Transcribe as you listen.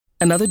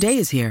Another day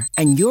is here,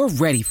 and you're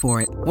ready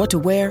for it. What to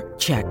wear?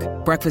 Check.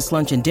 Breakfast,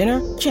 lunch, and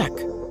dinner? Check.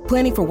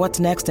 Planning for what's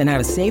next and how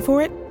to save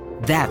for it?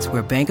 That's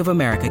where Bank of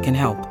America can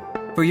help.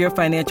 For your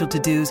financial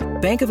to-dos,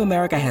 Bank of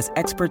America has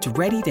experts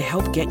ready to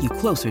help get you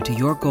closer to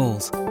your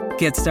goals.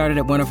 Get started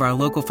at one of our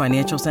local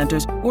financial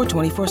centers or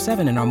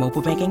 24/7 in our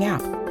mobile banking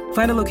app.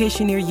 Find a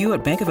location near you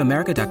at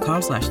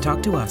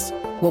bankofamerica.com/talktous.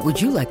 What would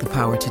you like the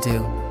power to do?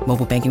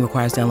 Mobile banking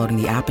requires downloading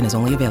the app and is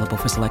only available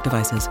for select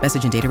devices.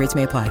 Message and data rates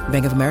may apply.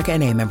 Bank of America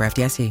N.A., member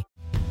FDIC.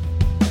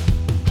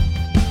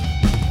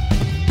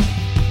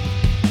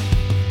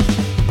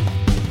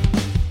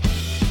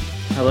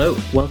 Hello,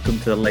 welcome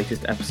to the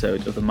latest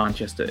episode of the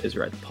Manchester is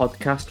Red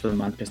podcast for the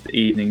Manchester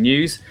Evening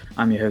News.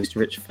 I'm your host,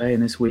 Rich Fay,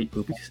 and this week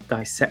we'll be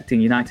dissecting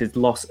United's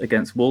loss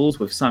against Wolves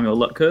with Samuel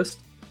Luckhurst.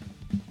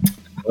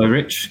 Hello,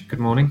 Rich. Good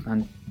morning.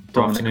 And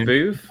Dominic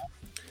Booth.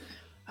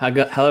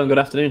 Hello and good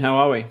afternoon. How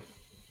are we?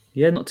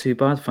 Yeah, not too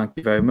bad, thank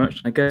you very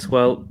much. I guess,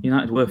 well,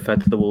 United were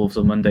fed to the Wolves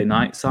on Monday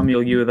night.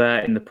 Samuel, you were there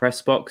in the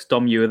press box.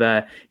 Dom, you were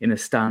there in the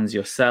stands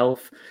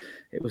yourself.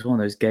 It was one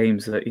of those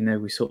games that,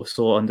 we sort of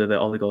saw under the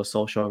Ole Gunnar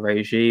Solskjaer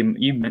regime.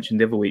 You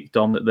mentioned the other week,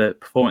 Dom, that the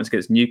performance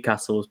against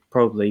Newcastle was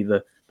probably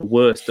the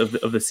worst of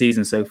the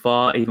season so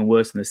far, even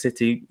worse than the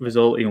City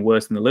result, even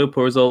worse than the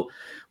Liverpool result.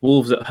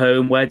 Wolves at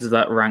home, where does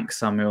that rank,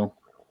 Samuel?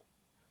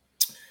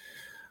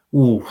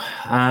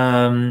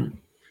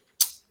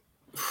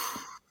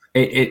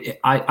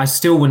 I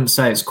still wouldn't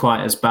say it's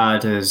quite as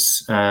bad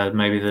as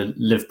maybe the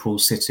Liverpool,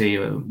 City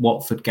or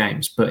Watford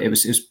games, but it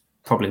was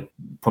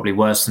probably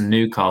worse than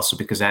Newcastle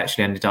because they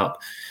actually ended up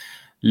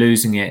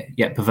losing it.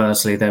 Yet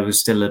perversely, there was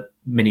still a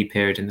mini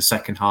period in the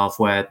second half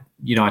where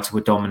United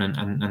were dominant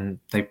and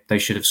they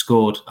should have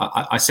scored.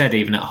 I said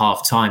even at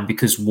half time,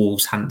 because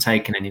Wolves hadn't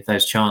taken any of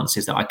those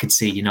chances, that I could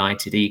see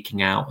United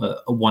eking out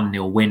a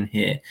 1-0 win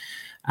here.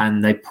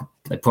 And they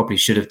probably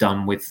should have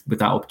done with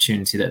that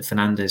opportunity that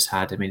Fernandes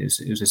had. I mean,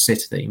 it was a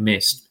sitter that he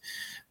missed,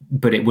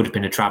 but it would have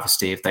been a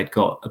travesty if they'd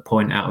got a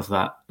point out of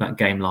that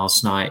game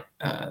last night.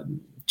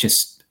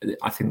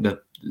 I think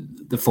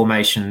the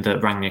formation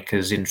that Rangnick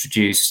has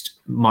introduced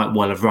might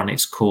well have run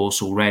its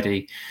course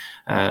already.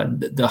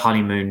 The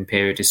honeymoon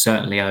period is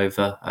certainly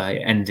over.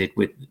 It ended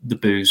with the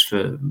boos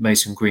for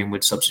Mason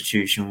Greenwood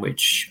substitution,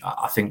 which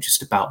I think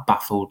just about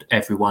baffled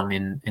everyone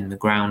in the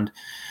ground.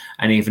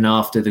 And even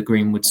after the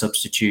Greenwood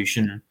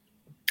substitution,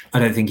 I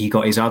don't think he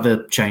got his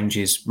other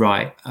changes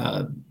right.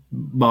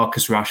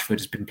 Marcus Rashford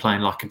has been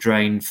playing like a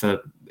drain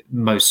for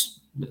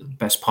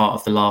best part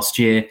of the last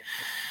year.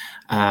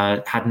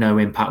 Had no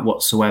impact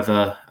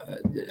whatsoever.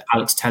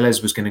 Alex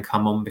Telles was going to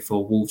come on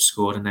before Wolves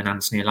scored, and then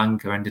Anthony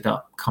Elanga ended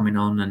up coming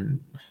on,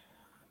 and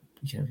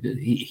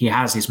he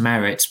has his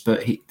merits,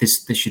 but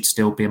this should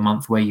still be a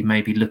month where you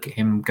maybe look at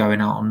him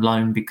going out on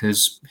loan,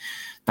 because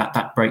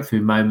that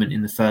breakthrough moment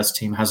in the first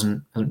team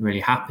hasn't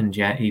really happened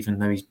yet, even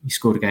though he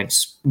scored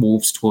against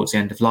Wolves towards the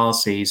end of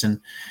last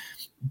season.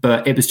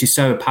 But it was just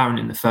so apparent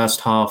in the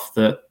first half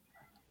that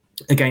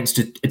against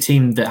a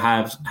team that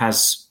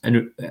has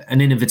an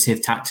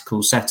innovative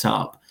tactical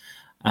setup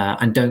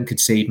and don't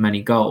concede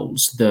many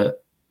goals,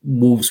 that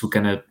Wolves were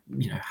going to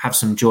have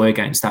some joy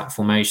against that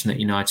formation that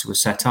United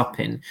was set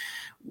up in.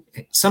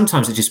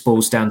 Sometimes it just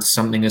boils down to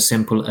something as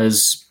simple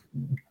as,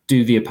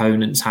 do the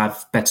opponents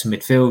have better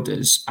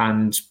midfielders?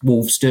 And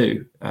Wolves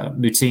do.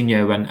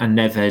 Moutinho and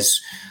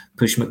Neves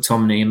push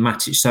McTominay and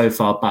Matic so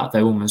far back,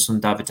 they're almost on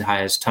David De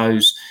Gea's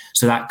toes.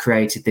 So that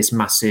created this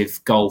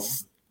massive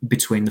gulf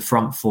between the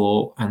front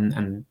four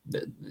and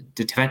the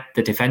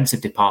defensive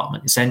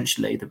department,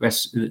 essentially,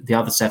 the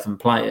other 7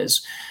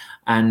 players.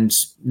 And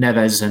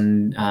Neves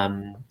and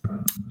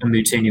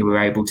Moutinho were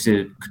able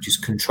to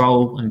just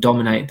control and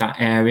dominate that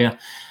area.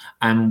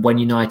 And when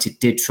United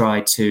did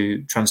try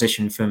to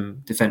transition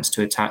from defence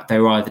to attack, they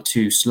were either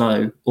too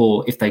slow,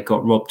 or if they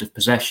got robbed of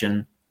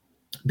possession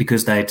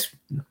because they'd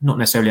not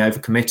necessarily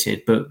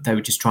overcommitted, but they were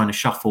just trying to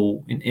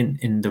shuffle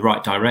in the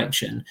right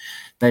direction,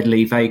 they'd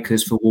leave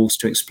acres for Wolves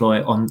to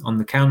exploit on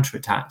the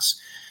counter-attacks.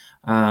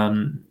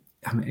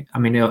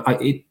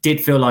 It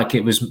did feel like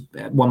it was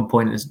at one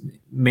point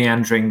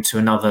meandering to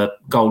another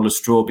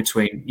goalless draw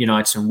between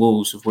United and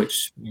Wolves, of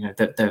which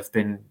it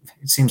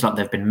seems like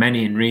there have been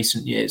many in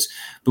recent years.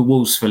 But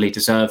Wolves fully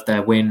deserved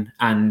their win,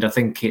 and I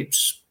think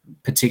it's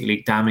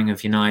particularly damning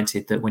of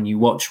United that when you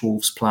watch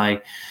Wolves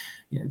play,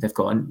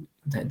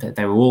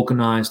 they were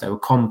organised, they were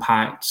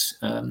compact.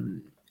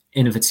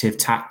 Innovative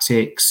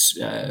tactics,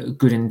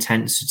 good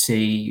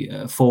intensity,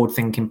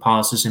 forward-thinking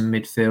passes in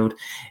midfield.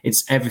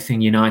 It's everything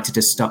United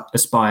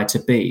aspire to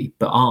be,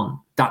 but aren't.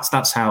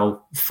 That's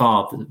how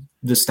far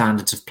the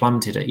standards have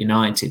plummeted at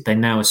United. They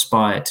now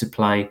aspire to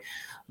play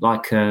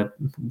like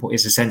what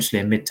is essentially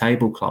a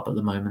mid-table club at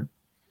the moment.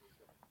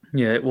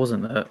 Yeah, it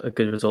wasn't a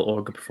good result or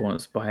a good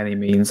performance by any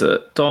means.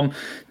 Tom,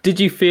 did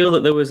you feel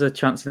that there was a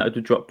chance United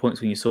would drop points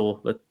when you saw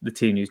the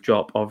team news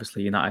drop?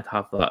 Obviously, United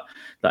have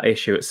that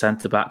issue at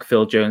centre-back.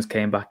 Phil Jones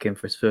came back in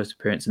for his first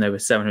appearance in over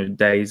 700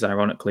 days,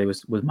 ironically,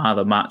 was man of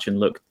the match and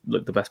looked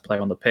the best player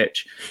on the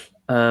pitch.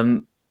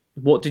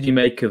 What did you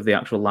make of the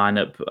actual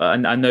lineup?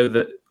 And I know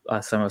that,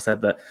 as Samuel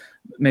said, that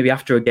maybe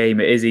after a game,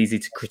 it is easy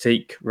to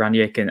critique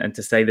Rangnick and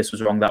to say this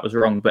was wrong, that was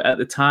wrong. But at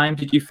the time,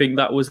 did you think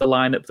that was a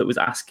lineup that was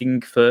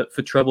asking for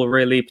trouble,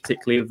 really,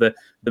 particularly with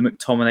the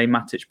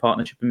McTominay-Matic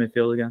partnership in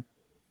midfield again?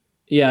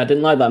 Yeah, I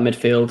didn't like that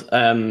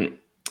midfield.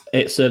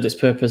 It served its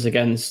purpose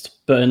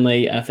against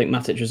Burnley. I think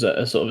Matic was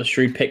a sort of a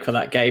shrewd pick for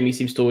that game. He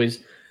seems to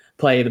always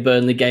play the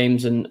Burnley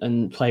games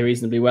and play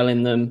reasonably well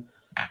in them.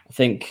 I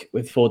think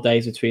with 4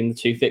 days between the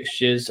two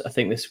fixtures, I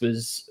think this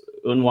was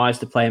unwise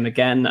to play him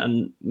again.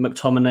 And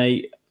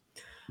McTominay,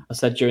 I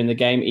said during the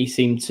game, he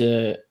seemed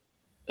to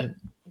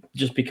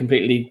just be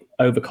completely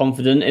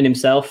overconfident in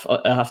himself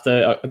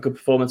after a good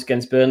performance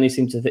against Burnley. He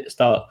seemed to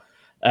start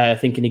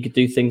thinking he could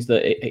do things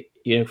that,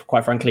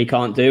 quite frankly, he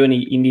can't do, and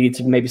he needed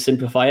to maybe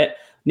simplify it.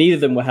 Neither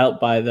of them were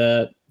helped by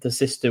the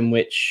system,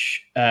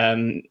 which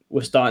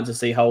we're starting to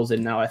see holes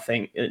in now, I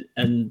think.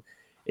 And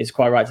it's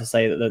quite right to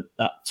say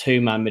that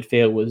two-man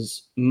midfield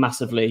was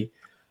massively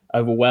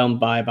overwhelmed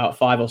by about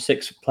 5 or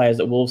 6 players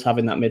that Wolves have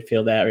in that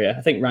midfield area.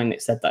 I think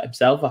Rangnick said that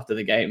himself after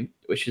the game,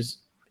 which is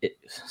it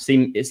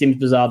seems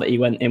bizarre that he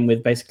went in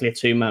with basically a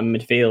two-man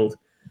midfield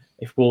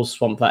if Wolves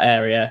swamped that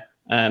area,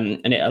 and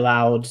it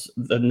allowed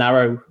the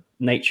narrow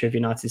nature of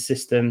United's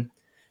system.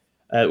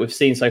 We've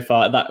seen so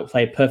far that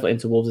played perfectly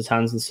into Wolves'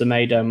 hands, and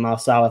Semedo and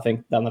Marçal, I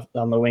think,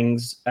 down the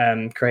wings,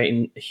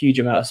 creating a huge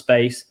amount of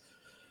space.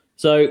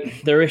 So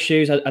there are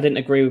issues. I didn't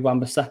agree with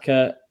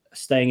Wan-Bissaka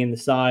staying in the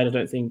side. I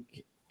don't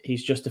think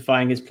he's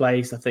justifying his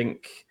place. I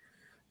think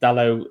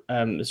Dalot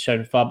has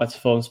shown far better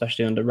form,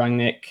 especially under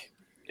Rangnick.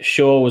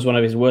 Shaw was one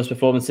of his worst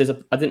performances.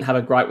 I didn't have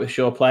a gripe with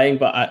Shaw playing,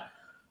 but I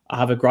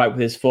have a gripe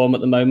with his form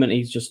at the moment.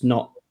 He's just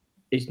not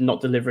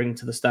delivering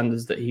to the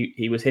standards that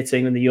he was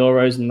hitting in the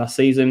Euros and last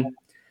season.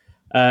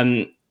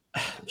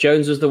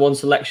 Jones was the one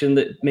selection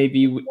that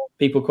maybe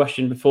people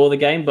questioned before the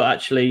game, but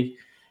actually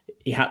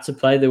he had to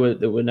play. There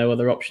were no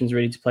other options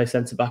really to play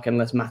centre back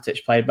unless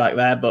Matic played back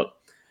there. But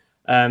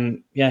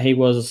he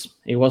was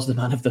the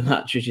man of the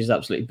match, which is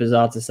absolutely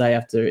bizarre to say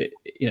after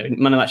man of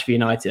the match for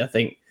United. I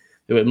think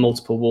there were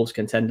multiple Wolves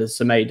contenders: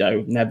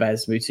 Semedo,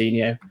 Neves,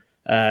 Moutinho,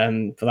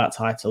 for that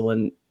title,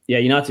 and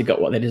United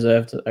got what they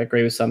deserved. I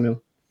agree with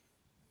Samuel.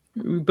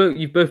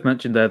 You've both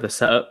mentioned there the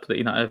setup that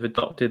United have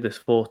adopted, this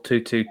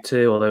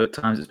 4-2-2-2, although at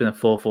times it's been a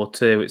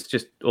 4-4-2. It's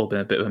just all been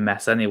a bit of a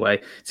mess anyway.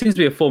 It seems to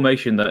be a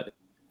formation that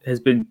has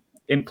been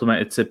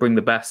implemented to bring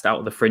the best out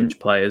of the fringe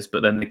players,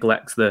 but then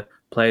neglects the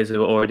players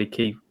who are already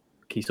key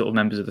sort of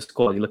members of the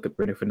squad. You look at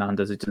Bruno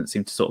Fernandes, who doesn't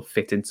seem to sort of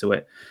fit into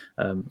it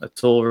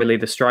at all, really.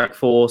 The strike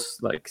force,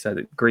 like I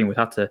said, Greenwood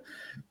had to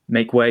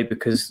make way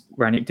because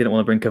Rangnick didn't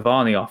want to bring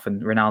Cavani off,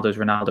 and Ronaldo's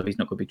Ronaldo, he's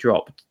not going to be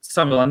dropped.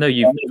 Samuel, I know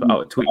you've put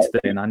out a tweet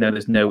today, and I know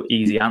there's no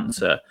easy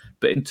answer,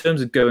 but in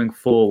terms of going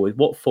forward,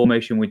 what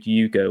formation would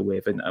you go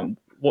with, and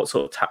what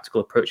sort of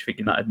tactical approach do you think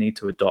United need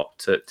to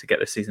adopt to get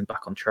the season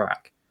back on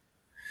track?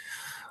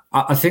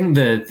 I think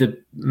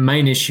the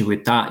main issue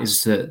with that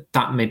is that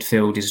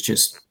midfield is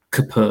just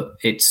kaput.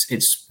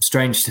 It's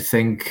strange to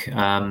think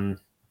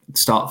at the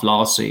start of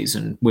last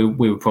season we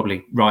were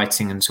probably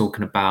writing and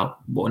talking about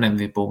what an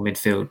enviable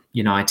midfield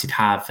United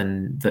have,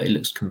 and that it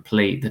looks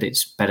complete, that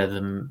it's better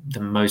than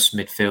most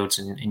midfields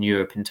in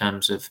Europe in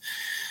terms of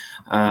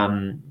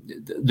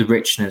the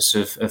richness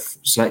of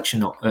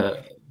selections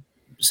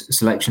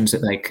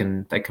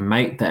that they can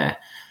make there.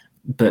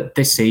 But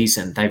this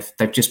season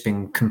they've just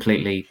been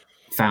completely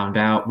found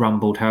out,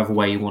 rumbled, however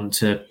way you want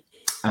to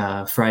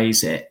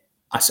phrase it.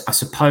 I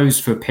suppose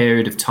for a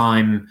period of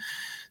time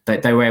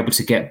that they were able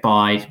to get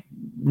by,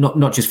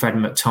 not just Fred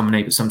and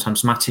McTominay, but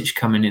sometimes Matic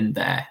coming in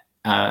there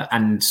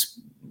and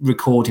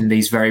recording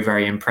these very,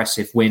 very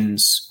impressive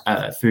wins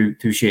through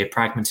sheer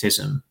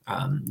pragmatism.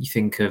 You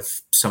think of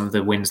some of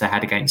the wins they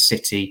had against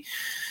City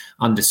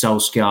under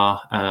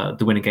Solskjaer,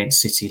 the win against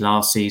City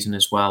last season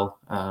as well,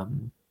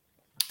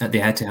 at the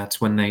Etihad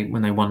when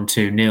they won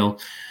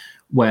 2-0,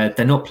 where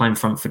they're not playing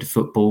front-footed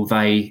football.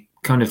 They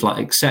kind of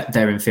like accept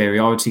their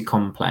inferiority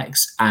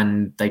complex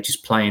and they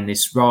just play in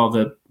this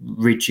rather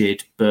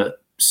rigid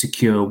but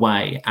secure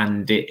way,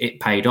 and it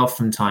paid off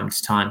from time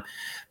to time.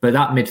 But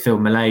that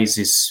midfield malaise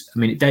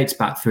it dates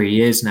back 3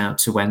 years now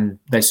to when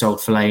they sold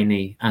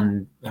Fellaini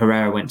and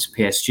Herrera went to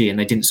PSG and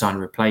they didn't sign a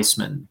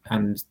replacement,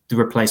 and the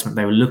replacement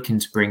they were looking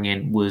to bring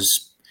in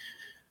was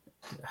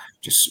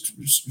just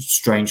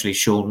strangely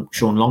Sean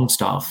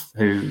Longstaff,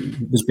 who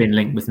was being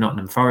linked with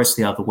Nottingham Forest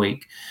the other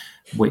week,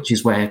 which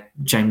is where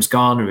James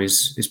Garner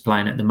is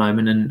playing at the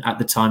moment. And at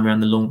the time around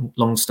the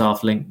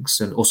Longstaff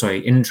links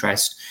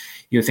interest,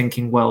 you're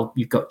thinking, well,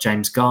 you've got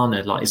James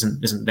Garner, like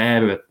isn't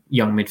there a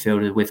young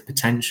midfielder with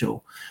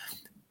potential?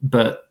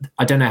 But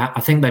I don't know.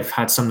 I think they've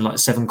had something like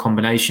 7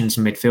 combinations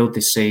in midfield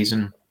this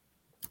season,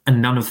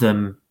 and none of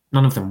them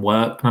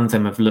work. None of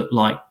them have looked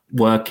like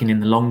working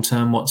in the long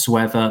term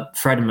whatsoever.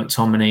 Fred and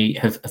McTominay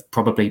have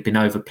probably been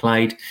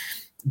overplayed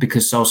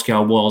because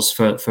Solskjaer was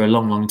for a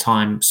long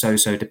time so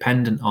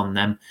dependent on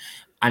them,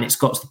 and it's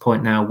got to the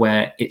point now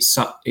where it's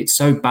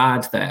so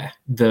bad there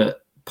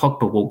that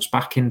Pogba walks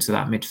back into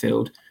that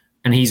midfield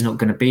and he's not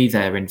going to be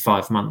there in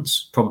 5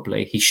 months.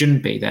 Probably he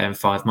shouldn't be there in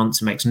 5 months.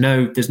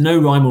 There's no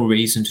rhyme or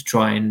reason to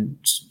try and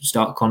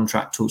start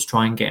contract talks,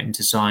 try and get him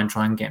to sign,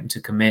 try and get him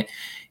to commit.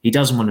 He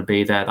doesn't want to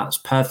be there. That's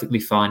perfectly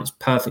fine. It's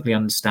perfectly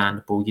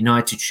understandable.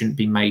 United shouldn't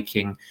be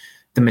making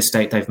the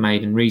mistake they've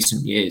made in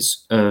recent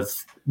years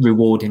of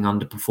rewarding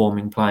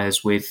underperforming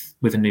players with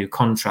a new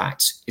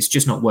contract. It's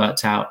just not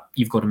worked out.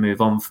 You've got to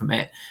move on from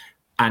it.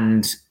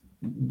 And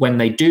when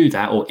they do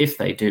that, or if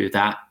they do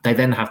that, they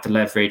then have to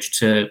leverage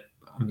to,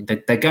 I mean,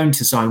 they're going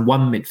to sign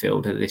one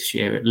midfielder this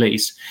year at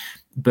least.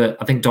 But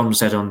I think Dom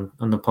said on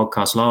the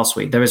podcast last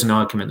week, there is an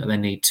argument that they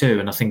need two.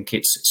 And I think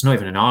it's not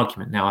even an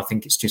argument now. I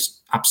think it's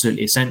just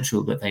absolutely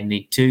essential that they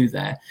need two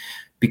there,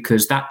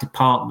 because that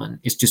department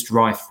is just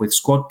rife with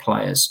squad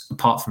players,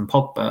 apart from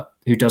Pogba,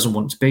 who doesn't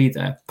want to be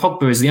there.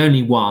 Pogba is the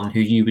only one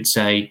who you would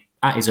say,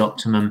 at his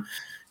optimum,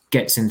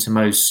 gets into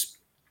most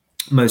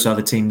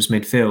other teams'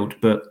 midfield.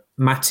 But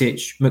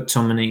Matic,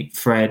 McTominay,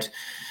 Fred,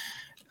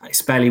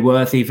 it's barely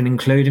worth even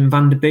including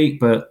Van der Beek,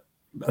 but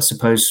I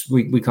suppose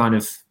we kind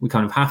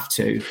of have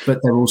to. But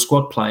they're all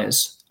squad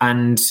players,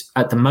 and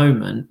at the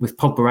moment, with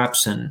Pogba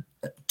absent,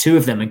 two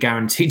of them are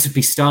guaranteed to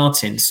be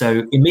starting.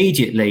 So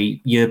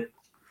immediately you're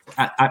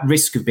at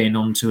risk of being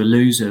onto a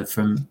loser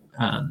from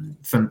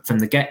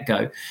the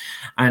get-go.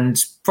 And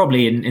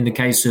probably in the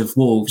case of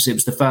Wolves, it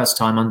was the first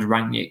time under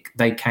Rangnick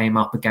they came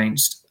up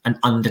against an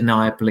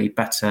undeniably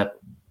better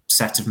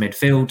set of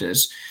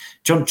midfielders.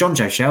 John Joe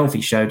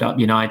Shelvey showed up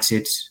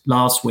United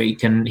last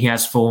week, and he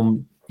has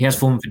form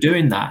for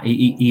doing that.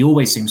 He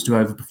always seems to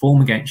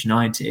overperform against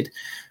United,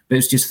 but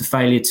it's just the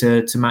failure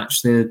to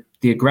match the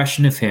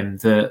aggression of him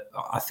that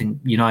I think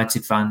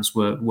United fans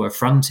were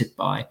affronted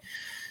by.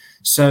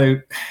 So,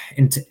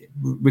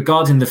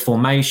 regarding the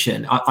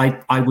formation,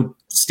 I would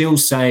still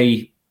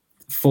say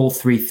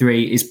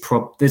 4-3-3 is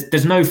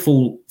there's no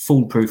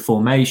foolproof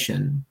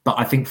formation, but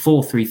I think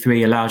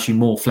 4-3-3 allows you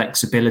more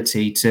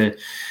flexibility to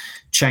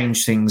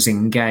change things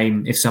in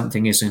game if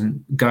something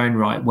isn't going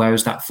right.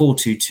 Whereas that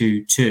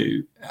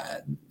 4-2-2-2,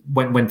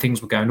 when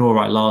things were going all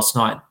right last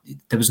night,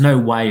 there was no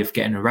way of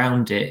getting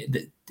around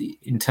it.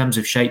 In terms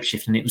of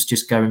shapeshifting, it was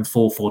just going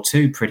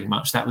 4-4-2 pretty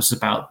much. That was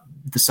about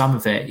the sum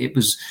of it.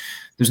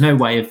 There's no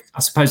way of, I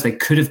suppose they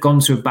could have gone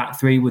to a back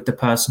three with the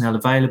personnel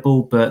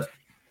available, but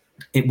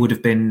it would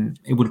have been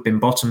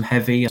bottom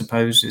heavy, I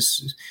suppose.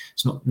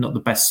 It's not the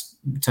best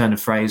turn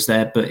of phrase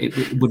there, but it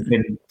would have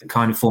been the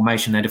kind of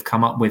formation they'd have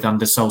come up with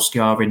under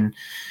Solskjaer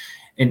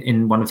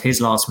in one of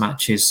his last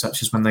matches,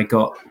 such as when they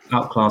got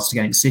outclassed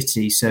against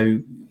City. So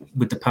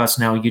with the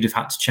personnel, you'd have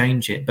had to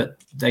change it, but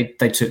they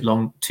took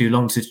too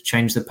long to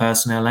change the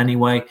personnel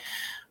anyway.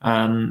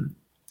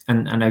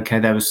 And okay,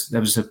 there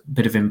was a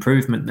bit of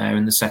improvement there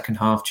in the second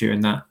half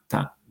during that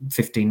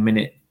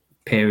 15-minute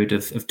period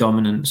of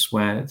dominance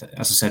where,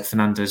 as I said,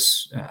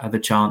 Fernandes had the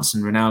chance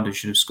and Ronaldo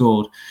should have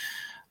scored.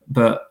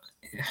 But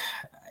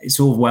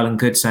it's all well and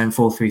good saying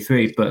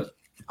 4-3-3, but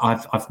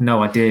I've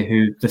no idea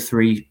who the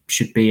three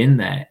should be in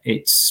there.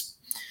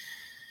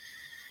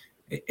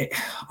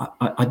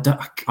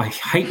 I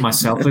hate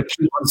myself for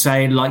keep on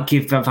saying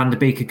give Van der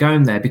Beek a go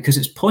in there, because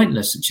it's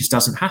pointless. It just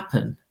doesn't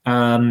happen.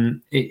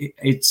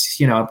 It's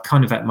I'm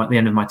kind of at the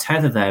end of my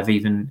tether there.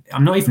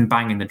 I'm not even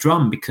banging the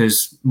drum,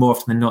 because more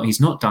often than not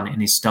he's not done it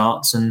in his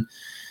starts, and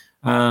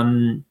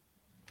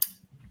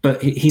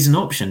but he's an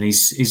option.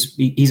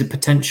 He's a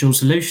potential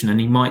solution, and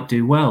he might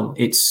do well.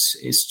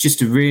 It's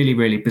just a really,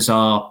 really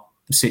bizarre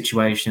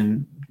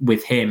situation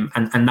with him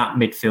and that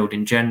midfield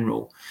in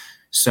general.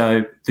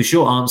 So the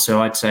short answer,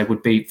 I'd say,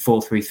 would be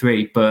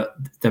 4-3-3, but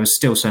there are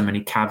still so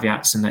many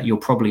caveats in that you're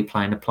probably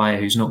playing a player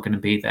who's not going to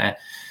be there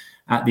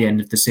at the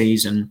end of the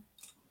season.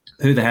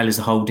 Who the hell is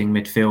a holding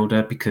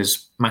midfielder?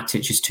 Because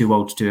Matic is too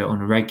old to do it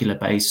on a regular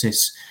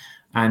basis.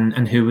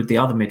 And who would the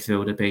other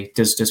midfielder be?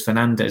 Does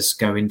Fernandes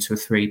go into a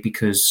three?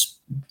 Because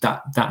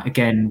that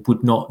again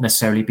would not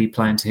necessarily be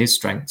playing to his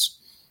strengths.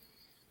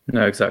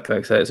 No, exactly.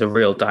 Like I said, it's a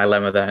real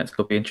dilemma there. It's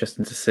going to be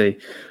interesting to see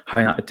how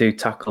United do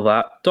tackle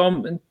that.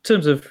 Dom, in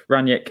terms of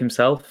Rangnick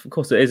himself, of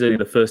course, it is only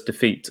the first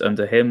defeat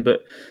under him,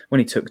 but when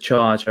he took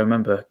charge, I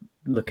remember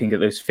looking at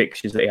those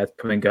fixtures that he had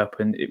coming up,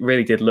 and it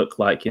really did look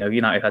like,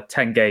 United had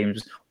 10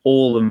 games,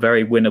 all of them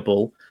very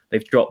winnable.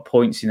 They've dropped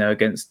points,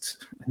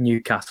 against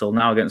Newcastle,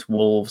 now against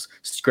Wolves,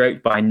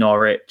 scraped by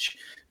Norwich.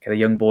 The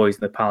young boys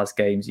in the Palace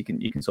games, you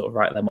can sort of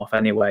write them off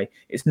anyway.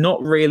 It's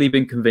not really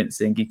been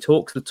convincing. He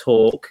talks the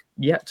talk,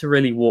 yet to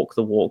really walk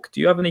the walk. Do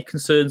you have any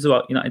concerns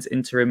about United's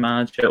interim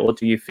manager, or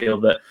do you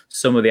feel that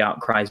some of the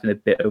outcry has been a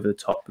bit over the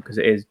top because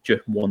it is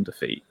just one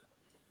defeat?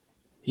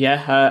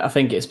 Yeah, I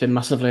think it's been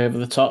massively over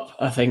the top.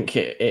 I think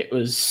it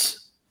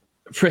was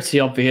pretty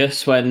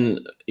obvious when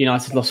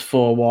United lost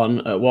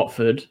 4-1 at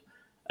Watford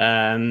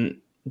that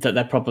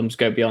their problems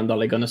go beyond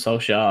Ole Gunnar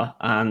Solskjaer,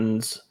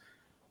 and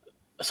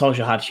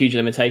Solskjaer had huge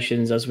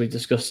limitations, as we've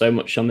discussed so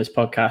much on this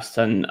podcast,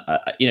 and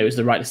it was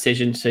the right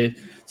decision to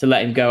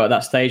let him go at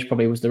that stage.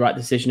 Probably was the right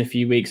decision a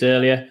few weeks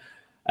earlier,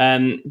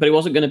 but it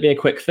wasn't going to be a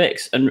quick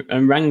fix. And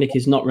Rangnick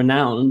is not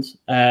renowned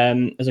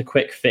as a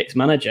quick fix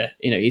manager.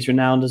 He's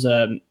renowned as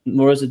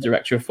more as a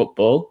director of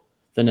football,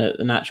 than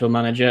an actual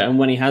manager. And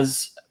when he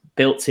has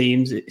built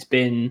teams, it's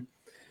been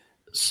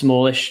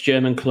smallish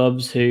German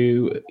clubs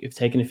who have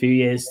taken a few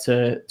years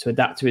to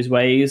adapt to his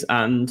ways,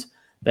 and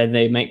then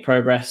they make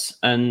progress.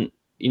 And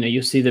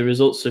you'll see the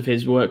results of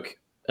his work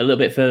a little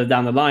bit further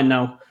down the line.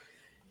 Now,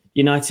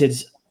 United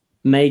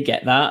may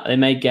get that. They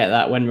may get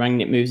that when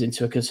Rangnick moves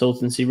into a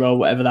consultancy role,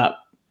 whatever that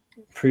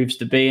proves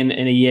to be in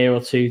a year or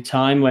two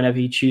time, whenever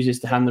he chooses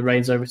to hand the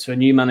reins over to a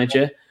new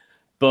manager.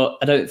 But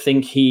I don't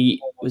think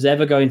he was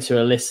ever going to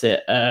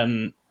elicit,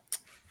 a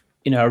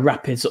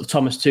rapid sort of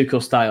Thomas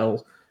Tuchel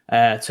style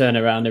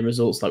turnaround in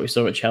results like we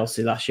saw at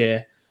Chelsea last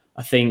year.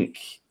 I think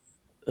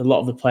a lot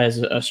of the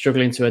players are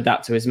struggling to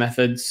adapt to his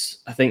methods.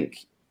 I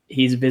think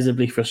he's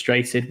visibly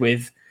frustrated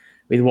with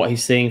what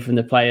he's seeing from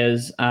the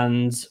players.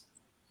 And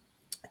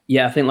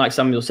yeah, I think like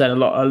Samuel said,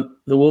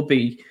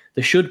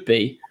 there should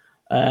be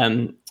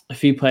a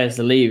few players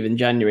to leave in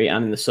January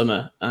and in the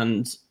summer.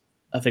 And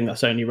I think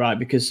that's only right,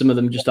 because some of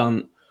them just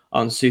aren't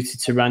suited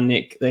to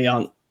Rangnick. They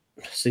aren't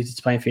suited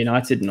to playing for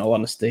United, in all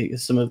honesty.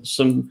 There's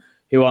some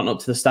who aren't up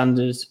to the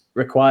standards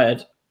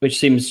required, which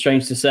seems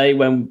strange to say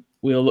when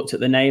we all looked at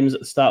the names at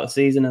the start of the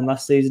season and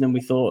last season, and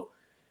we thought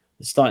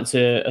it's starting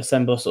to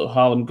assemble a sort of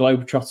Harlem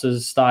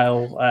Globetrotters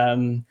style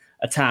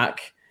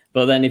attack.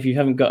 But then if you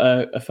haven't got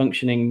a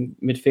functioning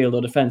midfield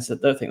or defence, I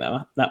don't think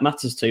that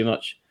matters too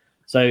much.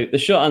 So the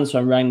short answer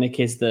on Rangnick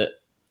is that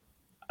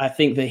I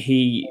think that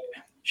he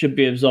should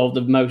be absolved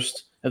of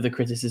most of the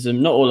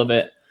criticism, not all of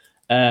it.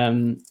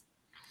 Some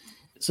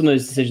of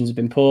those decisions have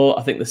been poor.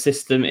 I think the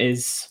system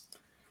is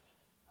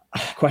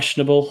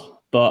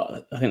questionable,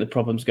 but I think the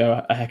problems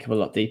go a heck of a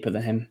lot deeper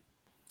than him.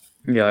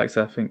 Yeah, I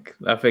think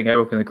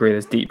everyone can agree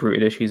there's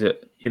deep-rooted issues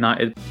at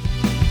United.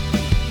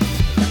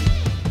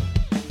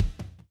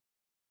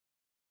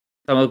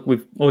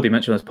 We've already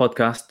mentioned on this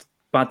podcast,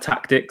 bad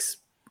tactics,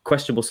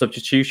 questionable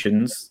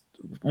substitutions.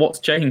 What's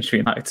changed for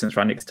United since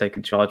Rangnick's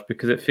taken charge?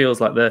 Because it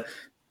feels like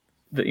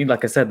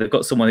like I said, they've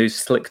got someone who's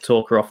slick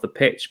talker off the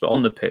pitch, but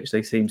on the pitch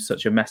they seem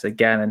such a mess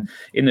again. And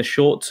in the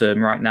short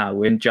term, right now,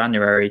 we're in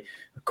January.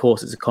 Of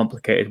course, it's a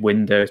complicated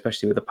window,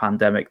 especially with the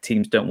pandemic.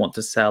 Teams don't want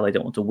to sell, they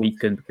don't want to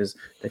weaken because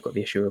they've got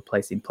the issue of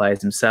replacing players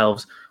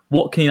themselves.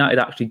 What can United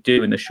actually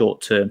do in the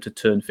short term to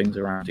turn things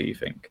around, do you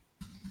think?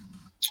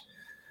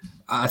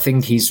 I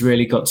think he's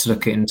really got to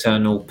look at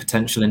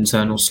potential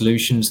internal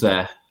solutions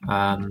there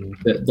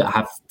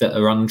that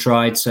are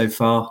untried so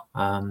far.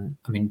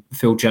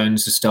 Phil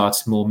Jones has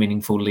started more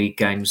meaningful league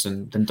games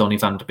than Donny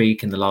van de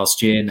Beek in the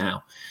last year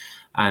now,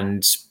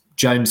 and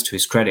Jones, to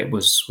his credit,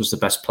 was the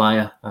best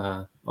player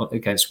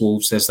against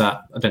Wolves. There's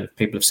that, I don't know if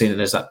people have seen it,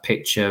 there's that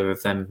picture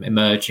of them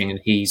emerging and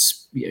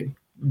he's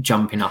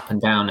jumping up and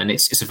down, and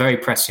it's a very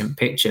prescient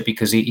picture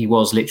because he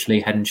was literally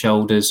head and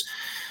shoulders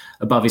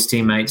above his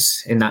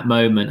teammates in that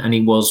moment, and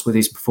he was with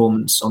his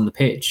performance on the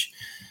pitch.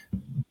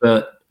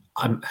 But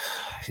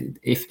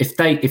if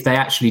they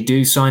actually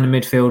do sign a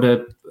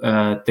midfielder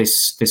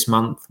this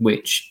month,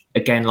 which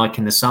again, like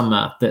in the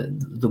summer,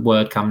 the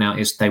word coming out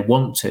is they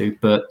want to,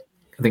 but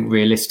I think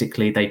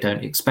realistically they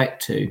don't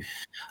expect to.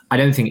 I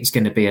don't think it's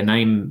going to be a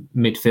name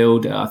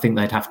midfielder. I think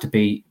they'd have to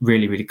be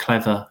really, really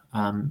clever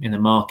in the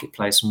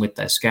marketplace and with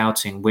their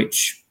scouting,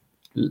 which,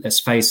 let's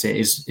face it,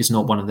 is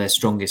not one of their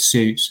strongest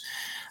suits.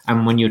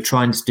 And when you're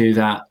trying to do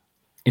that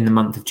in the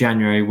month of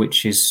January,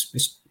 which is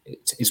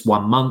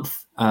 1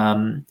 month,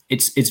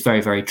 it's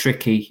very, very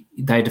tricky.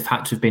 They'd have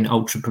had to have been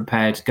ultra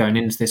prepared going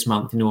into this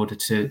month in order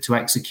to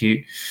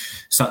execute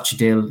such a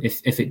deal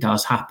if it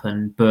does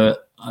happen.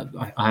 But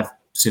I have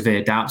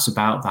severe doubts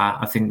about that.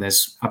 I think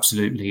there's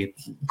absolutely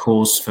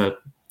cause for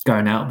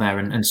going out there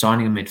and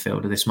signing a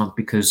midfielder this month,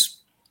 because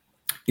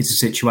it's a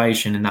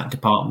situation in that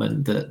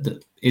department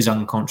that is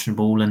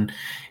unconscionable, and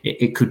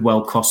it could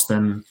well cost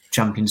them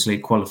Champions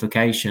League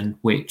qualification,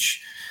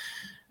 which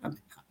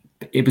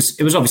it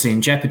was obviously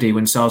in jeopardy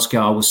when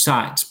Solskjaer was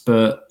sacked,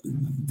 but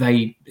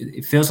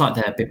it feels like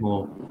they're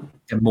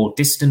more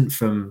distant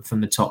from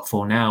the top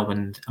four now.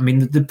 And I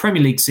mean, the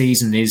Premier League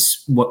season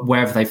is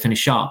wherever they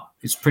finish up,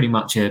 it's pretty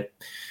much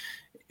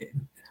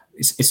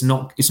it's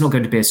not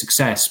going to be a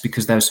success,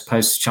 because they were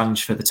supposed to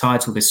challenge for the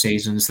title this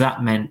season. So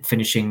that meant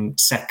finishing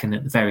second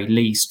at the very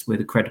least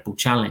with a credible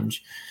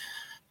challenge.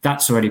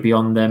 That's already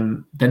beyond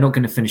them. They're not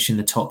going to finish in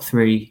the top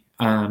three.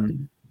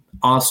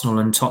 Arsenal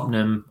and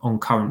Tottenham on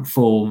current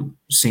form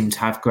seem to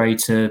have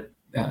greater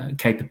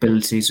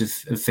capabilities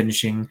of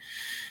finishing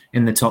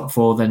in the top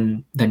four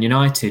than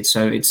United.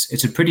 So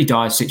it's a pretty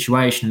dire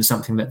situation, and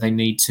something that they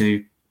need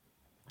to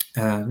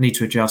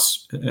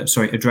address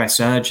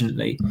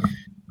urgently.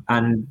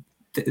 And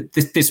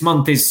this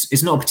month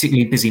is not a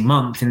particularly busy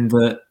month, in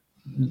that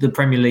the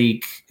Premier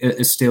League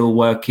is still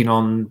working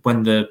on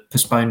when the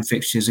postponed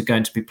fixtures are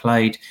going to be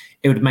played.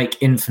 It would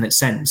make infinite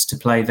sense to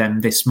play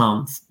them this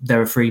month. There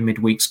are free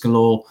midweeks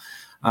galore.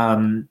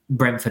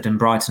 Brentford and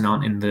Brighton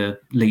aren't in the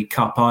League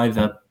Cup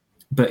either.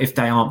 But if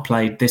they aren't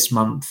played this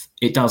month,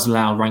 it does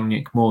allow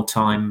Rangnick more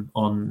time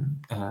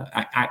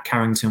at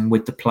Carrington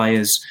with the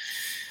players.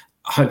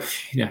 hope,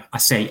 I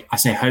say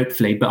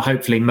hopefully, but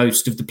hopefully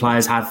most of the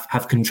players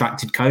have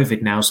contracted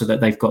COVID now, so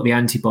that they've got the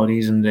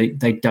antibodies and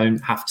they don't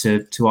have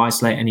to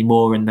isolate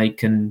anymore, and they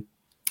can,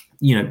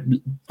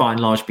 by and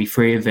large, be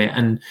free of it.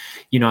 And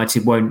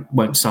United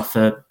won't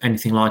suffer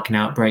anything like an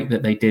outbreak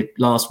that they did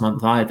last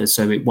month either,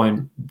 so it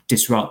won't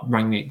disrupt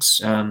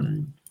Rangnick's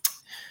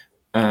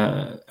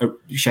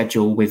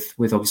schedule with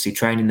obviously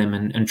training them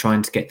and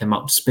trying to get them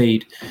up to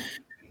speed.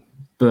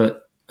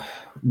 But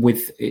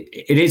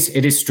it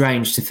is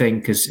strange to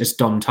think, as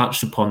Dom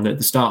touched upon, that at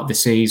the start of the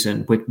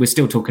season we're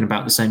still talking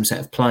about the same set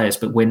of players,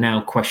 but we're now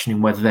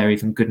questioning whether they're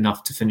even good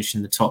enough to finish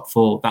in the top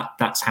four.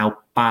 That's how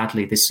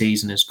badly this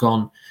season has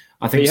gone.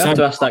 I think you have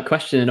to ask that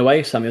question in a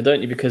way, Samuel,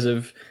 don't you? Because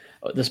of,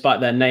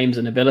 despite their names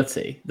and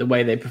ability, the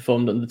way they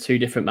performed under two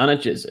different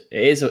managers.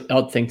 It is an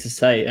odd thing to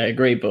say, I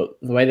agree, but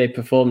the way they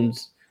performed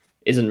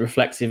isn't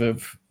reflective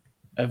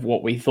of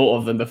what we thought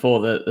of them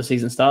before the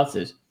season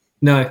started.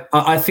 No,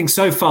 I think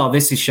so far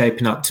this is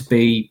shaping up to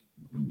be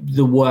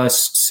the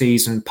worst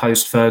season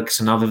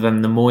post-Ferguson, other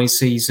than the Moyes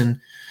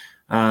season.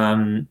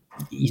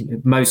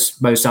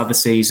 Most other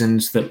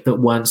seasons that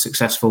weren't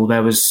successful,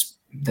 there was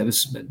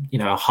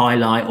a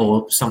highlight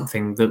or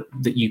something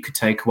that you could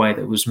take away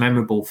that was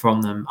memorable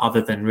from them,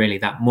 other than really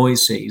that Moyes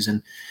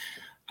season.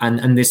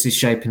 And this is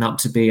shaping up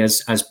to be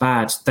as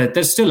bad.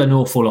 There's still an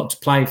awful lot to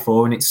play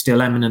for, and it's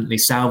still eminently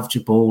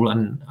salvageable.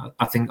 And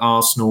I think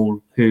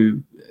Arsenal,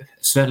 who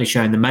certainly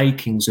showing the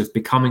makings of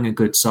becoming a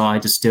good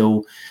side, are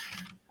still,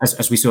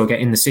 as we saw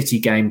in the City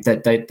game,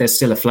 that there's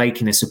still a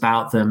flakiness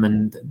about them,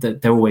 and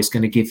that they're always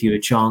going to give you a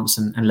chance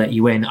and let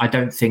you in. I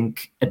don't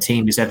think a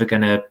team is ever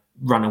going to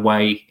run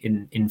away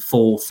in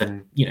fourth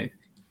and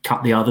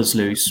cut the others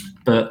loose.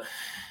 But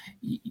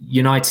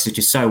United are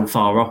just so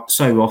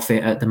off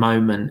it at the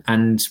moment,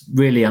 and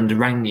really under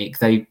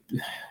Rangnick,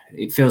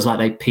 it feels like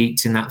they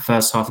peaked in that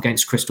first half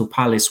against Crystal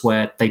Palace,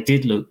 where they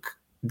did look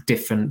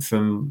different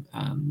from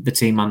the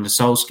team under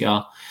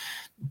Solskjaer.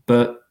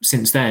 But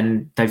since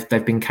then,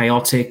 they've been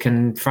chaotic,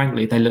 and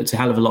frankly, they looked a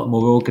hell of a lot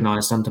more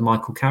organised under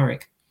Michael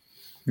Carrick.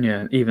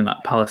 Yeah, even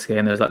that Palace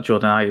game, there was that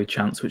Jordan Ayew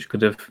chance, which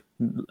could have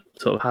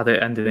sort of had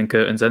it ended in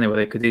curtains anyway.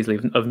 They could easily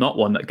have not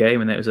won that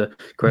game, and it was a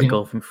great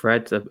goal from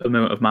Fred, a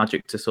moment of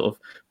magic to sort of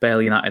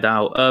bail United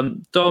out.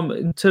 Dom,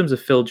 in terms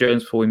of Phil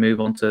Jones, before we move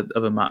on to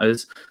other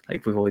matters,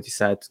 like we've already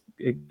said,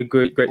 a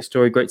great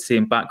story, great to see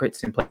him back, great to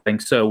see him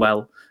playing so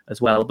well as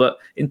well. But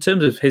in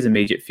terms of his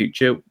immediate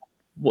future,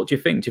 what do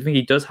you think? Do you think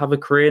he does have a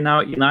career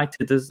now at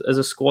United as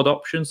a squad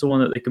option, someone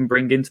that they can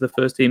bring into the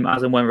first team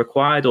as and when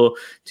required? Or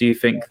do you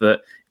think that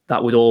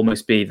would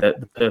almost be the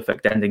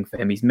perfect ending for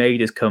him? He's made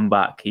his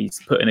comeback, he's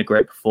put in a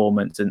great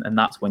performance, and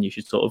that's when you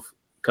should sort of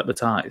cut the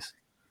ties.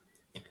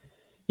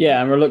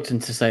 Yeah, I'm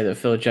reluctant to say that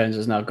Phil Jones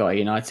has now got a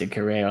United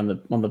career on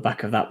the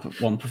back of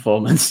that one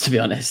performance, to be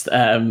honest.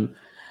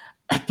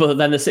 But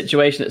then the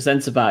situation at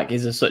centre-back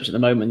is as such at the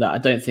moment that I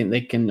don't think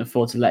they can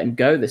afford to let him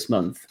go this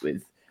month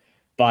on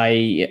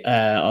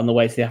the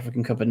way to the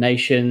African Cup of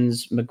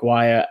Nations,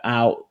 Maguire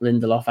out,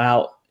 Lindelof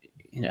out.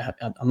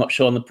 I'm not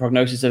sure on the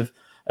prognosis of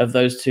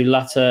those two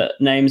latter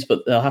names,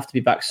 but they'll have to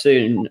be back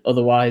soon.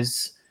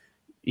 Otherwise,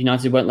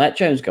 United won't let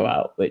Jones go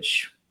out,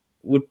 which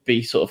would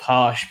be sort of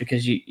harsh,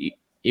 because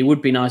it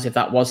would be nice if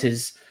that was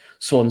his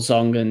swan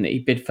song and he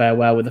bid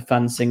farewell with the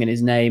fans singing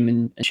his name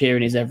and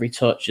cheering his every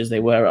touch as they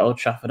were at Old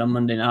Trafford on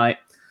Monday night.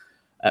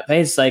 For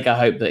his sake, I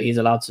hope that he's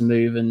allowed to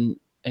move and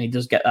he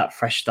does get that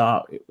fresh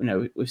start.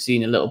 We've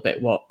seen a little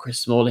bit what Chris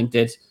Smalling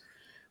did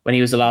when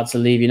he was allowed to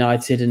leave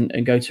United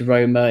and go to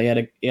Roma. He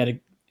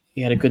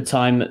had a good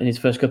time in his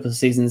first couple of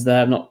seasons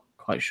there. I'm not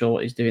quite sure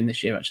what he's doing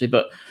this year, actually.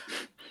 But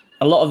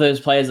a lot of those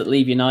players that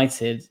leave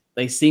United,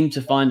 they seem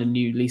to find a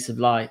new lease of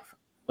life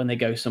when they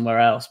go somewhere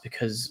else,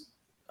 because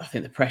I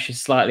think the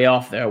pressure's slightly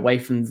off. They're away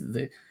from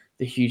the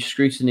huge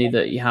scrutiny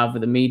that you have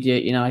with the media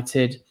at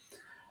United.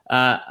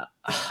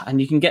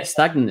 And you can get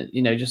stagnant,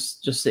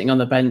 just sitting on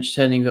the bench,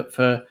 turning up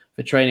for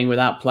training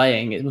without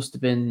playing. It must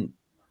have been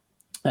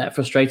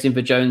frustrating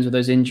for Jones with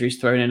those injuries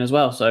thrown in as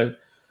well. So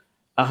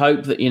I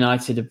hope that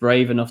United are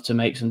brave enough to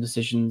make some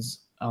decisions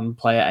on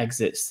player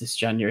exits this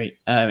January,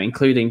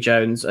 including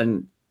Jones,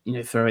 and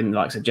throw in the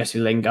likes of Jesse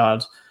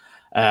Lingard,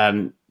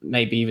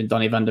 maybe even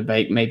Donny van de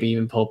Beek, maybe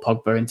even Paul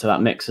Pogba into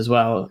that mix as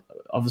well.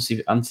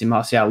 Obviously, Anthony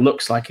Martial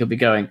looks like he'll be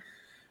going.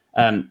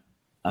 As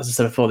I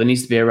said before, there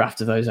needs to be a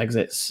raft of those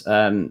exits,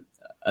 and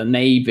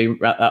maybe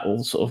that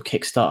will sort of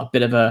kickstart a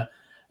bit of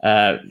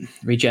a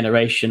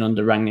regeneration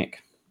under Rangnick.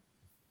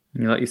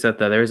 Like you said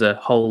there is a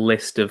whole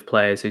list of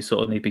players who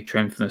sort of need to be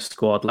trimmed from the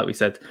squad. Like we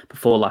said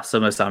before last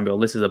summer, Samuel,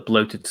 this is a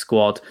bloated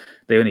squad.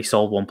 They only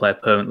sold one player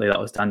permanently, that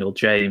was Daniel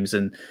James.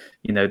 And,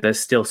 there's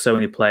still so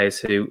many players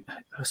who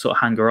are sort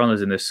of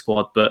hanger-oners in this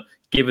squad. But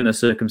given the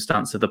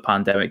circumstance of the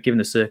pandemic, given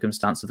the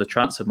circumstance of the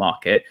transfer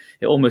market,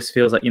 it almost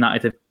feels like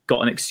United have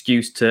got an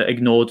excuse to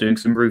ignore doing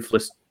some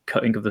ruthless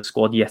cutting of the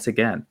squad yet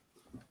again.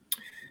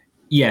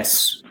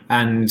 Yes,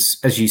 and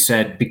as you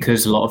said,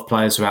 because a lot of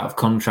players are out of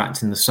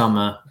contract in the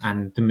summer,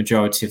 and the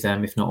majority of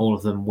them, if not all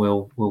of them,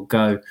 will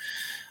go.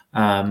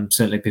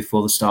 certainly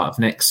before the start of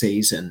next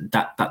season,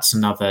 that's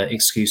another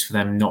excuse for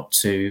them not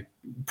to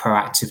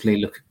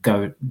proactively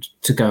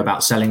go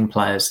about selling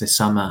players this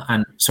summer.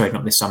 And sorry,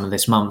 not this summer,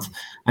 this month.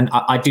 And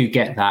I do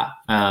get that.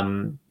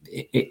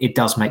 It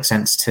does make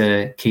sense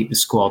to keep the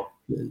squad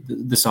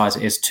the size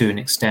it is to an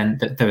extent,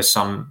 that there are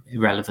some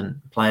irrelevant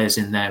players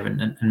in there,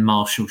 and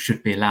Marshall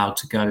should be allowed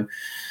to go,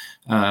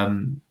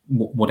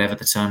 whatever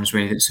the terms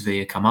really that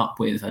Sevilla come up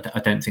with. I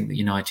don't think that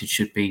United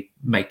should be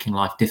making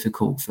life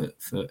difficult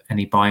for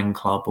any buying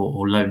club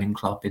or loaning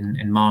club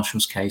in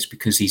Marshall's case,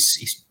 because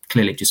he's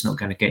clearly just not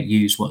going to get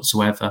used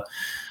whatsoever.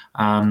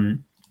 But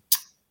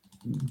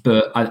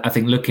I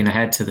think looking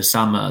ahead to the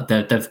summer,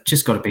 there've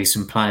just got to be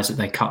some players that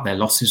they cut their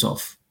losses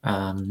off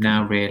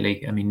now,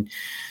 really. I mean,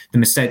 the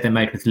mistake they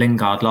made with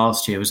Lingard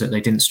last year was that they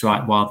didn't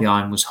strike while the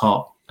iron was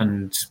hot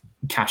and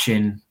cash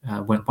in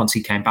once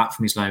he came back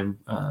from his loan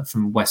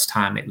from West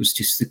Ham. It was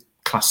just the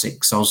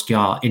classic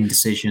Solskjaer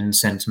indecision,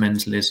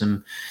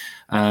 sentimentalism,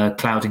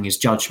 clouding his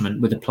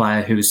judgment with a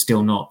player who has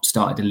still not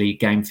started a league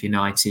game for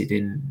United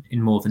in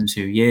more than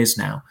 2 years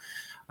now.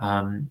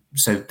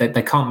 So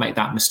they can't make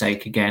that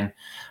mistake again.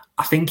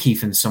 I think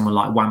even someone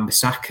like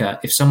Wan-Bissaka,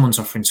 if someone's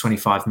offering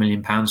 £25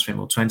 million for him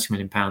or £20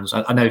 million,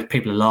 I know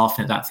people are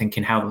laughing at that,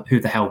 thinking who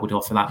the hell would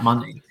offer that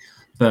money?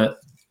 But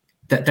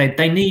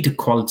they need a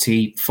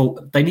quality,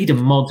 they need a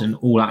modern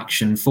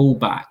all-action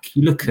fullback.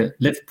 You look at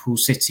Liverpool,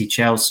 City,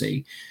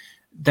 Chelsea,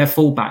 their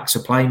fullbacks are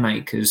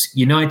playmakers.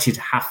 United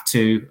have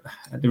to,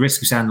 at the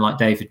risk of sounding like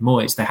David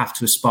Moyes, they have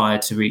to aspire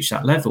to reach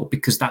that level,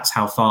 because that's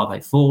how far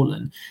they've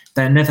fallen.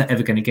 They're never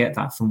ever going to get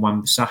that from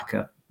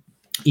Wan-Bissaka.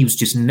 He was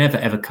just never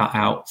ever cut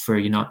out for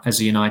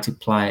as a United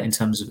player in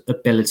terms of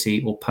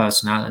ability or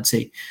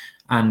personality.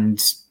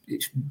 And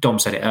Dom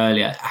said it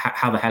earlier,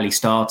 how the hell he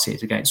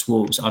started against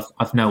Wolves,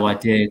 I've no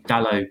idea.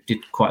 Dalot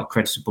did quite a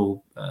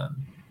creditable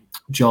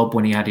job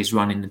when he had his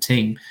run in the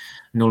team,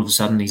 and all of a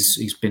sudden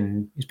he's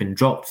been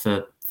dropped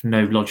for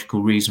no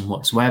logical reason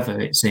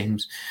whatsoever, it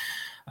seems.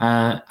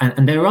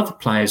 And there are other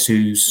players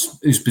whose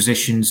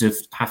positions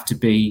have to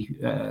be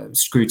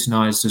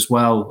scrutinised as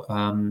well.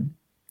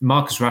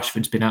 Marcus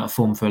Rashford's been out of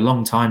form for a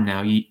long time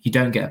now. You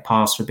don't get a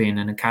pass for being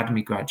an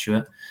academy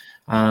graduate.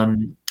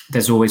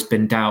 There's always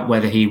been doubt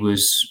whether he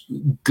was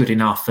good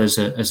enough as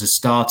a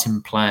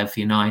starting player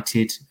for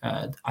United.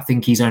 I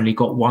think he's only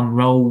got one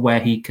role where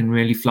he can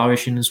really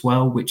flourish in as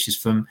well, which is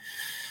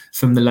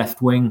from the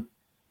left wing.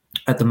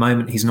 At the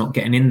moment, he's not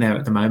getting in there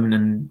at the moment,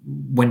 and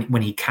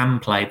when he can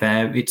play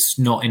there, it's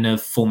not in a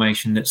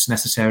formation that's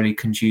necessarily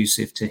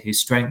conducive to his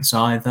strengths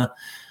either.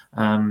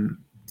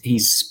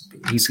 His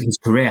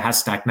career has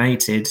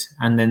stagnated,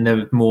 and then there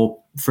are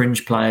more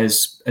fringe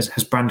players.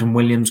 Has Brandon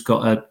Williams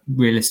got a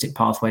realistic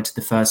pathway to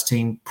the first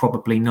team?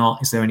 Probably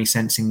not. Is there any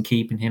sense in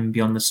keeping him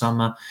beyond the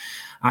summer?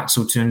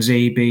 Axel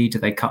Tuanzebe, do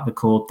they cut the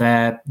cord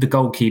there? The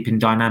goalkeeping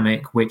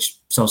dynamic, which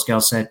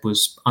Solskjaer said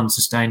was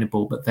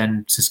unsustainable, but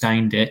then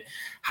sustained it,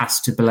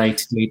 has to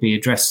belatedly be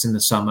addressed in the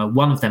summer.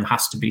 One of them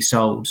has to be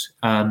sold.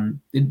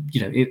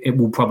 It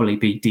will probably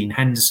be Dean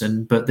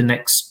Henderson, but the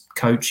next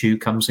coach who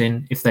comes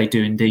in, if they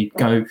do indeed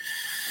go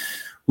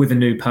with a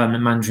new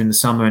permanent manager in the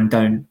summer and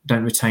don't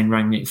retain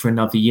Rangnick for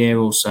another year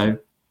or so,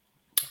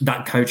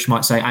 that coach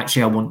might say,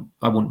 actually,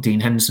 I want Dean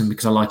Henderson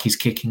because I like his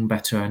kicking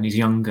better and he's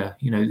younger.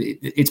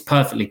 It's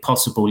perfectly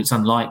possible. It's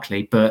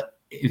unlikely, but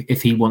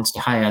if he wants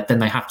to hire, then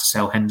they have to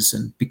sell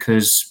Henderson,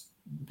 because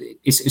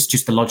it's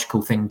just the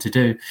logical thing to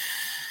do.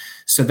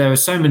 So there are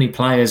so many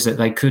players that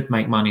they could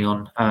make money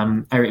on.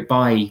 Eric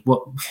Bailly,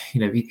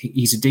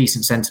 he's a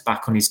decent centre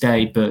back on his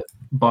day, but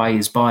Bailly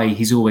is Bailly.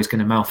 He's always going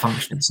to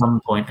malfunction at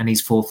some point, and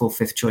he's fourth or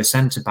fifth choice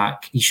centre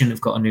back. He shouldn't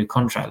have got a new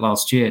contract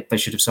last year. They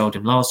should have sold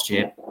him last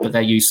year, but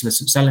they're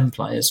useless at selling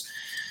players.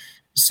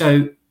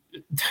 So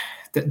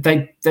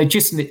they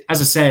just,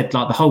 as I said,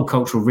 like the whole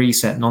cultural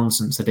reset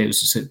nonsense that it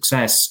was a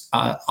success.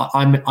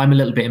 I'm a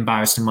little bit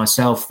embarrassed in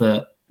myself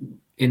that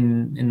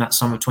in that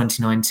summer of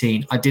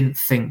 2019, I didn't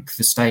think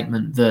the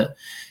statement that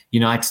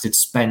United had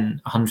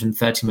spent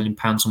 £130 million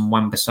on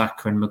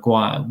Wan-Bissaka and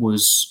Maguire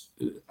was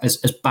as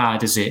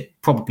bad as it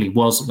probably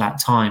was at that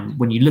time.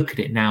 When you look at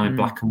it now in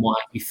black and white,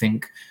 you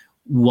think,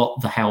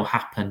 what the hell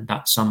happened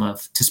that summer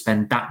to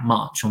spend that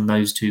much on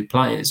those two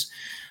players?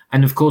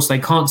 And of course, they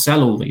can't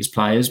sell all these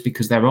players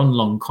because they're on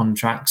long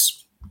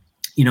contracts.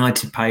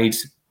 United paid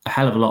a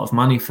hell of a lot of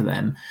money for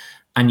them.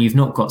 And you've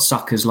not got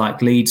suckers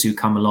like Leeds who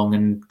come along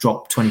and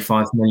drop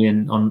 25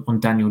 million on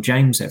Daniel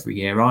James every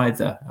year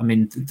either. I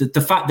mean, the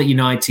fact that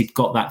United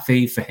got that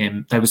fee for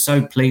him, they were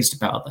so pleased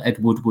about that.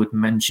 Ed Woodward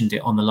mentioned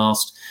it on the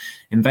last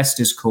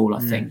investors call,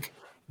 I think.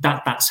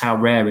 That's how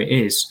rare it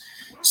is.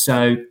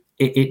 So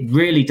it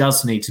really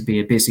does need to be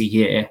a busy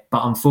year.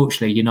 But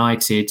unfortunately,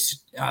 United,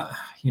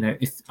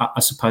 if I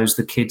suppose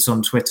the kids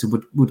on Twitter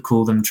would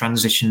call them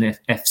transition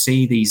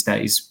FC these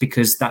days,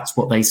 because that's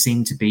what they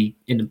seem to be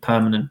in a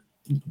permanent.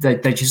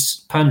 They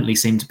just permanently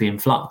seem to be in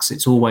flux.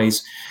 It's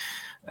always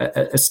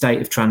a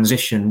state of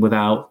transition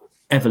without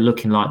ever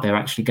looking like they're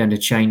actually going to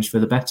change for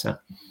the better.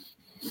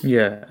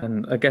 Yeah,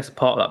 and I guess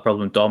part of that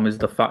problem, Dom, is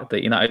the fact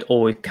that United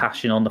always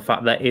cash in on the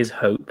fact there is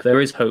hope. There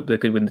is hope they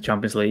could win the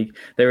Champions League.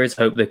 There is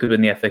hope they could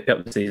win the FA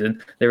Cup this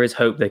season. There is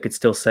hope they could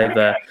still save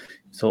their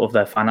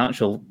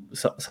financial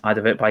side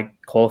of it by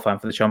qualifying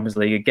for the Champions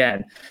League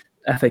again.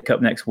 FA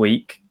Cup next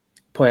week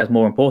probably has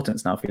more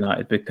importance now for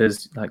United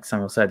because, like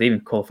Samuel said, even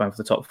qualifying for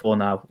the top four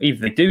now, even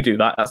if they do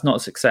that, that's not a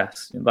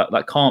success.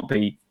 That can't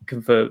be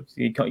confirmed.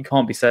 You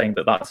can't be saying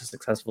that that's a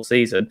successful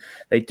season.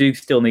 They do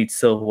still need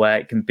silverware.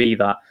 It can be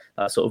that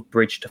sort of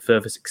bridge to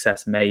further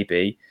success,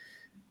 maybe.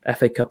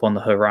 FA Cup on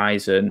the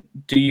horizon.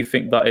 Do you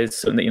think that is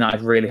something that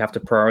United really have to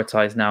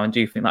prioritise now? And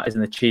do you think that is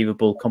an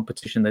achievable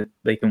competition that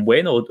they can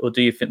win? Or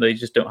do you think they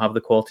just don't have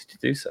the quality to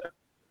do so?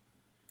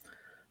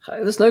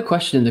 There's no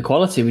question in the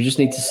quality. We just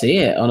need to see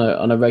it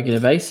on a regular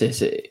basis.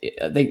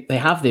 They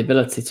have the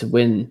ability to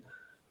win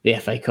the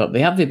FA Cup.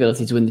 They have the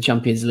ability to win the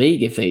Champions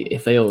League if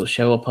they all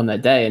show up on their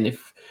day. And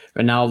if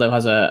Ronaldo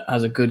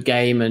has a good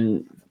game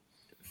and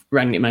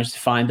Rangnick managed to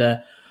find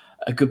a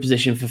good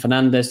position for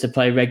Fernandes to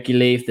play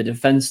regularly, if the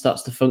defence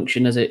starts to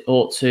function as it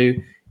ought to,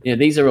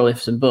 these are all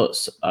ifs and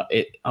buts.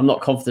 I'm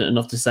not confident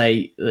enough to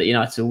say that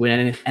United will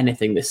win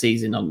anything this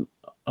season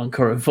on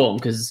current form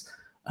because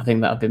I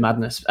think that would be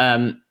madness.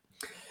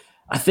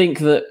 I think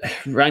that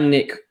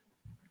Rangnick,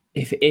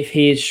 if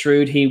he is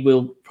shrewd, he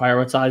will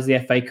prioritise the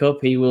FA Cup.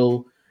 He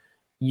will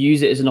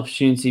use it as an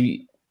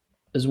opportunity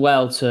as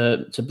well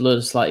to blood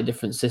a slightly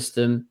different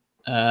system.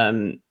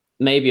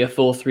 Maybe a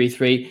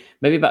 4-3-3,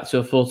 maybe back to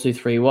a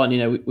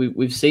 4-2-3-1.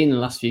 We've seen in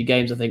the last few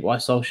games, I think, why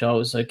Solskjaer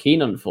was so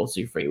keen on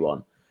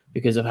 4-2-3-1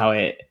 because of how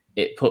it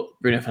put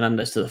Bruno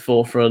Fernandes to the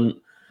forefront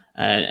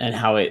and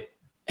how it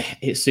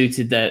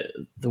suited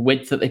the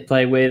width that they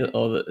play with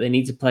or that they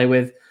need to play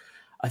with.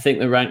 I think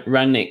that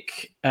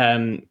Rangnick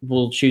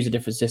will choose a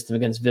different system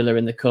against Villa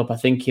in the Cup. I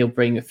think he'll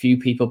bring a few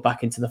people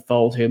back into the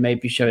fold who may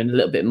be showing a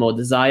little bit more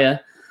desire,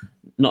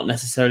 not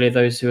necessarily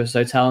those who are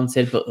so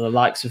talented, but the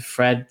likes of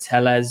Fred,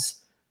 Telles,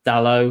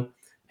 Dalot,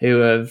 who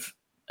have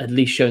at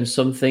least shown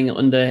something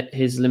under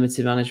his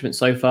limited management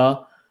so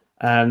far.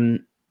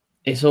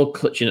 It's all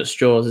clutching at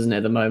straws, isn't it,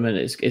 at the moment?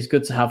 It's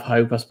good to have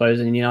hope, I suppose,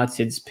 and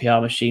United's PR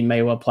machine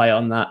may well play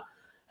on that.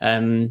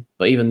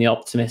 But even the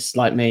optimists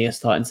like me are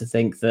starting to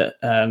think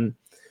that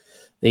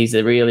these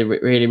are really,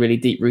 really, really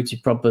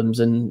deep-rooted problems,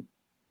 and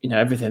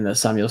everything that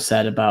Samuel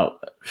said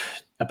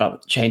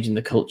about changing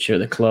the culture of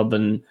the club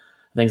and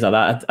things like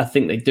that, I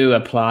think they do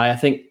apply. I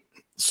think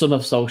some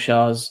of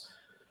Solskjaer's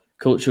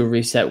cultural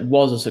reset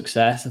was a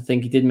success. I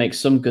think he did make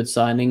some good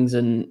signings,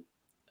 and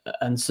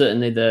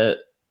certainly the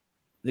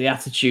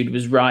attitude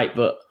was right,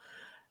 but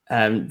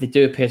they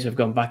do appear to have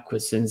gone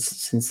backwards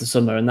since the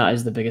summer, and that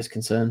is the biggest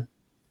concern.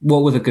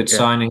 What were the good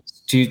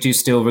signings? Do you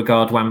still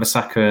regard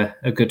Wan-Bissaka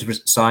a good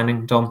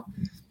signing, Dom?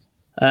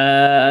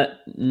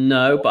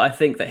 No, but I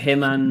think that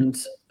him and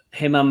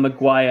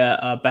Maguire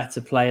are better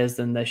players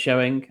than they're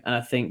showing, and I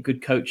think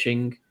good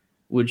coaching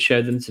would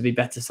show them to be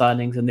better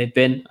signings than they've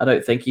been. I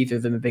don't think either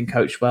of them have been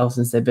coached well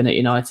since they've been at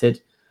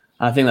United.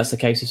 I think that's the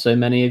case with so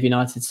many of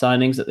United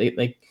signings, that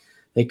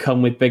they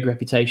come with big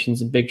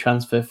reputations and big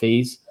transfer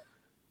fees,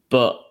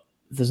 but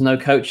there's no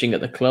coaching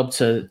at the club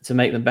to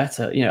make them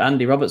better.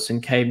 Andy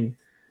Robertson came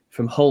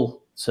from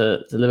Hull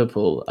to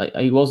Liverpool.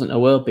 He wasn't a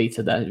world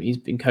beater there. He's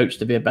been coached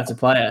to be a better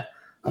player.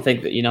 I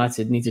think that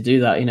United need to do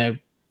that.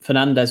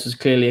 Fernandes was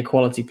clearly a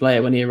quality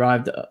player when he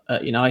arrived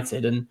at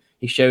United, and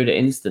he showed it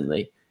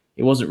instantly.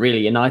 It wasn't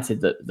really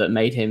United that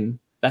made him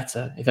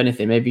better. If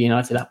anything, maybe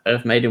United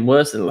have made him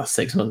worse in the last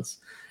 6 months.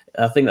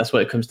 I think that's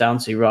what it comes down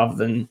to, rather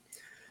than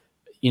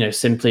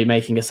simply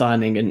making a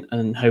signing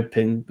and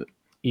hoping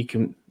they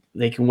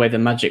can wave a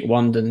magic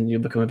wand and you'll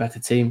become a better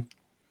team.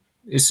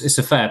 It's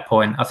a fair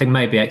point. I think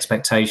maybe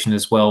expectation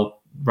as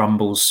well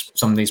rumbles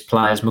some of these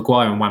players.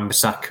 Maguire and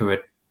Wan-Bissaka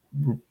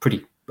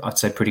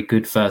are pretty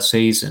good first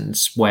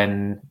seasons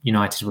when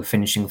United were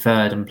finishing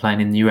third and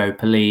playing in the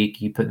Europa League.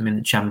 You put them in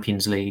the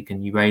Champions League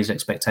and you raise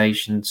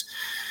expectations.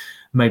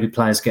 Maybe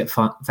players get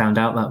found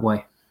out that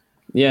way.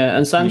 Yeah,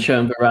 and Sancho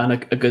and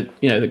Varane are good.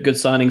 The good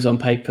signings on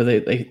paper.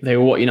 They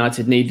were what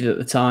United needed at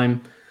the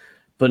time,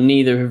 but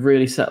neither have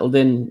really settled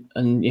in,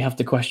 and you have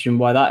to question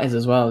why that is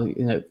as well.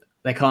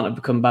 They can't have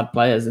become bad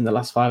players in the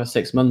last 5 or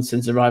 6 months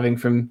since arriving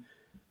from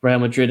Real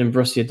Madrid and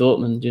Borussia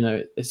Dortmund.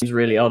 It seems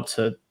really odd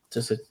to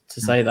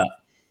say that.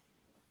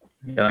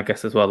 Yeah, I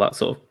guess as well that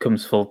sort of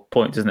comes full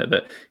point, doesn't it?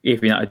 That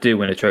if United do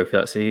win a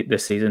trophy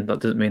this season, that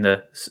doesn't mean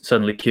they're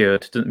suddenly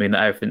cured. Doesn't mean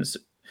that everything's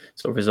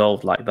sort of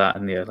resolved like that.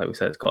 And like we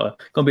said, it's going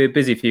to be a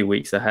busy few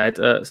weeks ahead.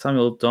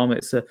 Samuel, Dom,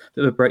 it's a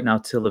bit of a break now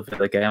till the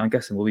Villa game. I'm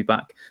guessing we'll be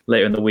back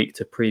later in the week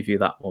to preview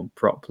that one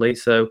properly.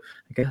 So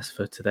I guess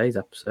for today's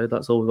episode,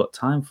 that's all we've got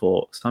time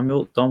for.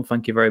 Samuel, Dom,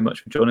 thank you very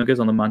much for joining us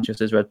on the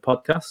Manchester's Red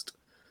podcast.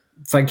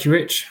 Thank you,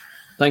 Rich.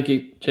 Thank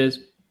you. Cheers.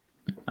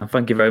 And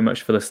thank you very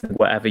much for listening,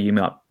 wherever you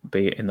might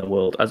be in the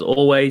world. As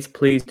always,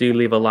 please do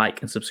leave a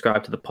like and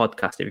subscribe to the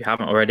podcast if you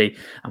haven't already,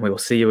 and we will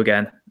see you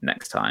again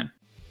next time.